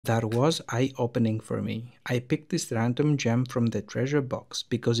That was eye-opening for me. I picked this random gem from the treasure box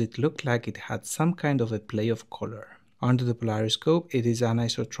because it looked like it had some kind of a play of color. Under the polariscope, it is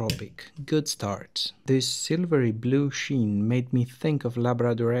anisotropic. Good start. This silvery blue sheen made me think of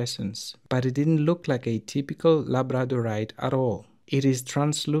labradorescence, but it didn't look like a typical labradorite at all. It is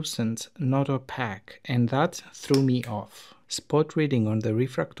translucent, not opaque, and that threw me off. Spot reading on the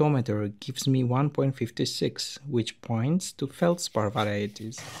refractometer gives me 1.56, which points to feldspar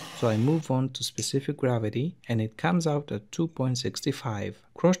varieties, so I move on to specific gravity and it comes out at 2.65.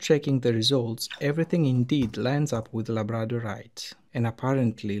 Cross-checking the results, everything indeed lines up with labradorite. And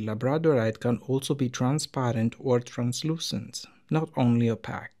apparently labradorite can also be transparent or translucent, not only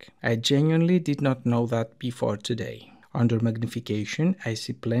opaque. I genuinely did not know that before today. Under magnification, I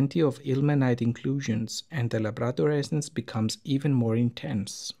see plenty of ilmenite inclusions and the labradorescence becomes even more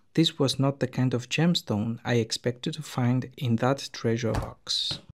intense. This was not the kind of gemstone I expected to find in that treasure box.